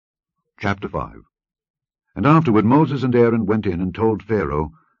Chapter 5. And afterward Moses and Aaron went in and told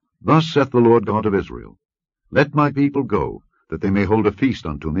Pharaoh, Thus saith the Lord God of Israel, Let my people go, that they may hold a feast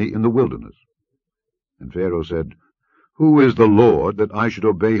unto me in the wilderness. And Pharaoh said, Who is the Lord, that I should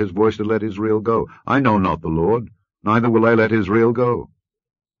obey his voice to let Israel go? I know not the Lord, neither will I let Israel go.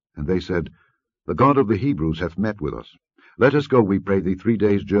 And they said, The God of the Hebrews hath met with us. Let us go, we pray thee, 3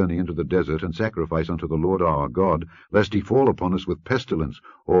 days' journey into the desert, and sacrifice unto the Lord our God, lest he fall upon us with pestilence,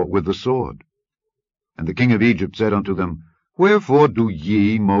 or with the sword. And the king of Egypt said unto them, Wherefore do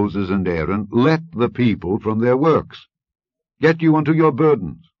ye, Moses and Aaron, let the people from their works? Get you unto your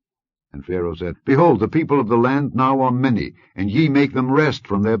burdens. And Pharaoh said, Behold, the people of the land now are many, and ye make them rest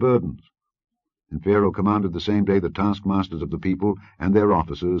from their burdens. And Pharaoh commanded the same day the taskmasters of the people and their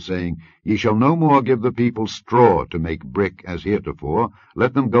officers, saying, Ye shall no more give the people straw to make brick as heretofore.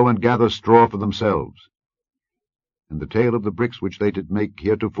 Let them go and gather straw for themselves. And the tale of the bricks which they did make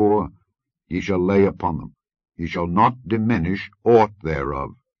heretofore, ye shall lay upon them. Ye shall not diminish aught thereof,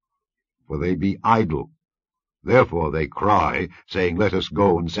 for they be idle. Therefore they cry, saying, Let us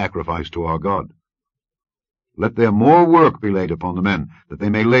go and sacrifice to our God. Let their more work be laid upon the men, that they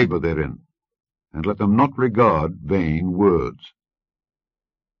may labor therein. And let them not regard vain words.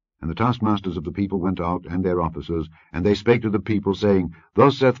 And the taskmasters of the people went out, and their officers, and they spake to the people, saying,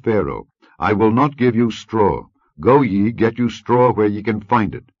 Thus saith Pharaoh, I will not give you straw. Go ye, get you straw where ye can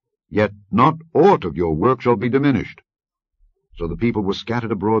find it. Yet not aught of your work shall be diminished. So the people were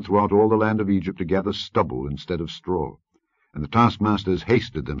scattered abroad throughout all the land of Egypt to gather stubble instead of straw. And the taskmasters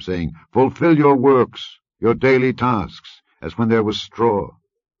hasted them, saying, Fulfill your works, your daily tasks, as when there was straw.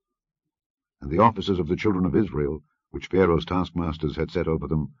 And the officers of the children of Israel, which Pharaoh's taskmasters had set over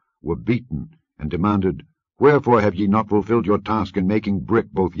them, were beaten, and demanded, Wherefore have ye not fulfilled your task in making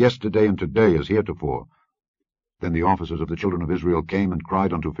brick both yesterday and today as heretofore? Then the officers of the children of Israel came and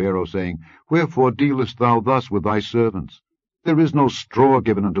cried unto Pharaoh, saying, Wherefore dealest thou thus with thy servants? There is no straw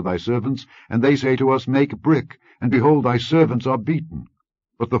given unto thy servants, and they say to us, Make brick, and behold, thy servants are beaten.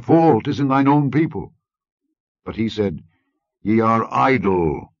 But the fault is in thine own people. But he said, Ye are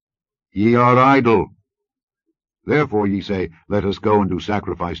idle. Ye are idle. Therefore ye say, Let us go and do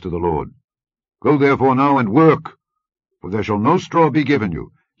sacrifice to the Lord. Go therefore now and work, for there shall no straw be given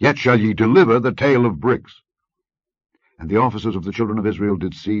you, yet shall ye deliver the tale of bricks. And the officers of the children of Israel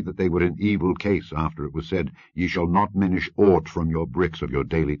did see that they were in evil case, after it was said, Ye shall not minish aught from your bricks of your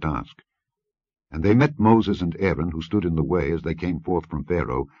daily task. And they met Moses and Aaron, who stood in the way as they came forth from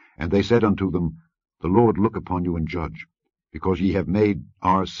Pharaoh, and they said unto them, The Lord look upon you and judge, because ye have made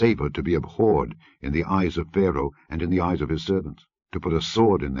our savour to be abhorred in the eyes of Pharaoh and in the eyes of his servants, to put a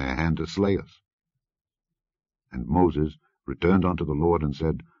sword in their hand to slay us. And Moses returned unto the Lord and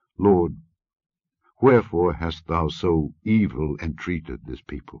said, Lord, wherefore hast thou so evil entreated this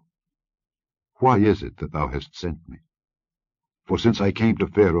people? Why is it that thou hast sent me? For since I came to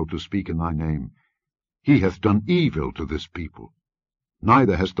Pharaoh to speak in thy name, he hath done evil to this people,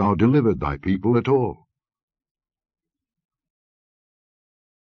 neither hast thou delivered thy people at all.